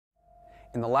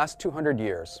In the last 200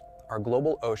 years, our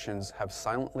global oceans have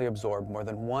silently absorbed more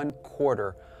than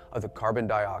 1/4 of the carbon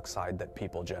dioxide that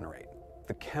people generate.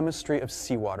 The chemistry of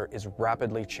seawater is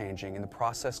rapidly changing in the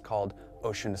process called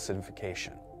ocean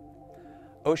acidification.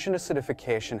 Ocean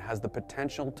acidification has the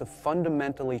potential to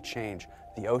fundamentally change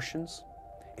the oceans,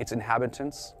 its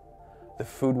inhabitants, the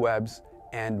food webs,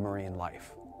 and marine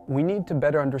life. We need to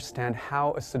better understand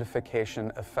how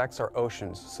acidification affects our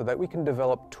oceans so that we can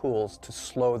develop tools to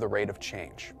slow the rate of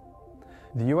change.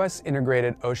 The U.S.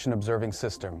 Integrated Ocean Observing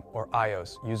System, or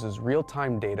IOOS, uses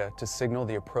real-time data to signal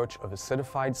the approach of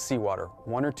acidified seawater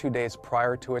 1 or 2 days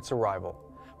prior to its arrival,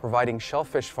 providing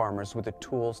shellfish farmers with the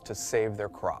tools to save their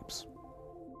crops.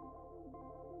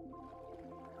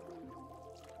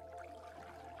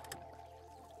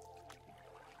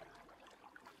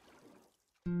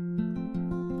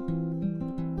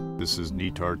 This is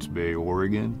Netarts Bay,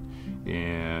 Oregon,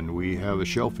 and we have a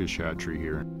shellfish hatchery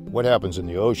here. What happens in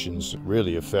the oceans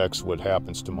really affects what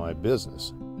happens to my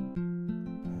business.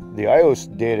 The IOOS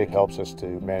data helps us to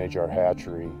manage our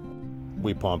hatchery.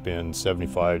 We pump in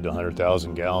 75 to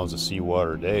 100,000 gallons of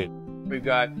seawater a day. We've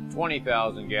got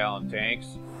 20,000 gallon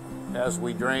tanks. As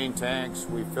we drain tanks,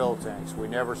 we fill tanks. We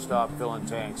never stop filling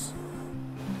tanks.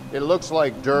 It looks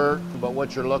like dirt, but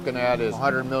what you're looking at is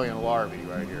 100 million larvae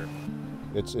right here.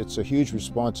 It's a huge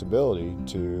responsibility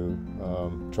to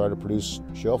try to produce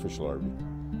shellfish larvae.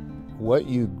 What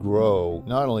you grow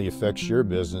not only affects your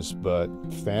business, but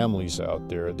families out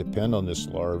there depend on this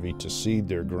larvae to seed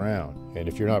their ground. And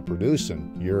if you're not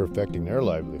producing, you're affecting their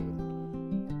livelihood.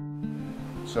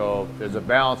 So there's a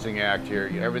balancing act here.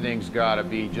 Everything's got to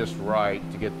be just right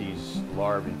to get these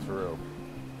larvae through.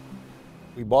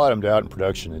 We bottomed out in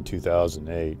production in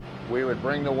 2008. We would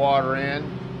bring the water in,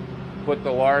 put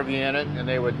the larvae in it, and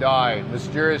they would die,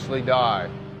 mysteriously die.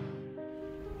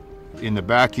 In the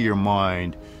back of your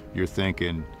mind, you're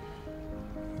thinking,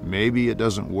 maybe it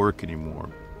doesn't work anymore.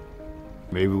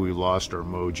 Maybe we lost our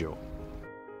mojo.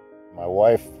 My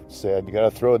wife said, you got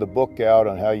to throw the book out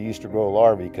on how you used to grow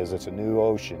larvae because it's a new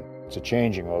ocean. It's a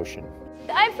changing ocean.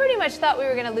 I pretty much thought we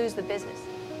were going to lose the business.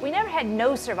 We never had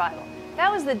no survival.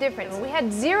 That was the difference. We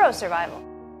had zero survival.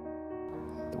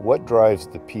 What drives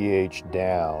the pH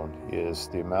down is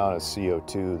the amount of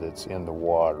CO2 that's in the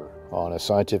water. On a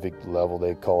scientific level,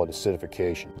 they call it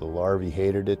acidification. The larvae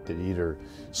hated it. They either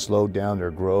slowed down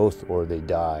their growth or they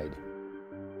died.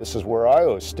 This is where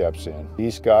IOOS steps in.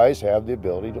 These guys have the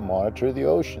ability to monitor the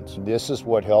oceans. This is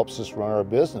what helps us run our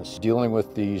business, dealing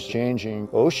with these changing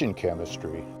ocean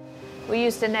chemistry. We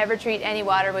used to never treat any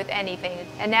water with anything,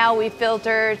 and now we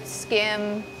filter,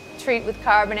 skim, treat with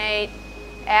carbonate,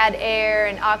 add air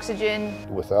and oxygen.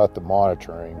 Without the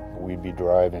monitoring, we'd be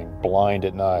driving blind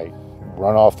at night,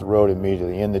 run off the road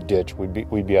immediately, in the ditch,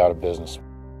 we'd be out of business.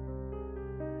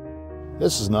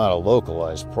 This is not a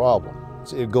localized problem.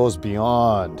 It goes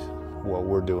beyond what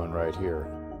we're doing right here.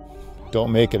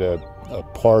 Don't make it a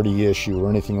party issue or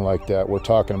anything like that. We're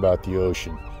talking about the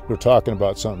ocean. We're talking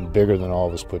about something bigger than all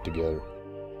of us put together.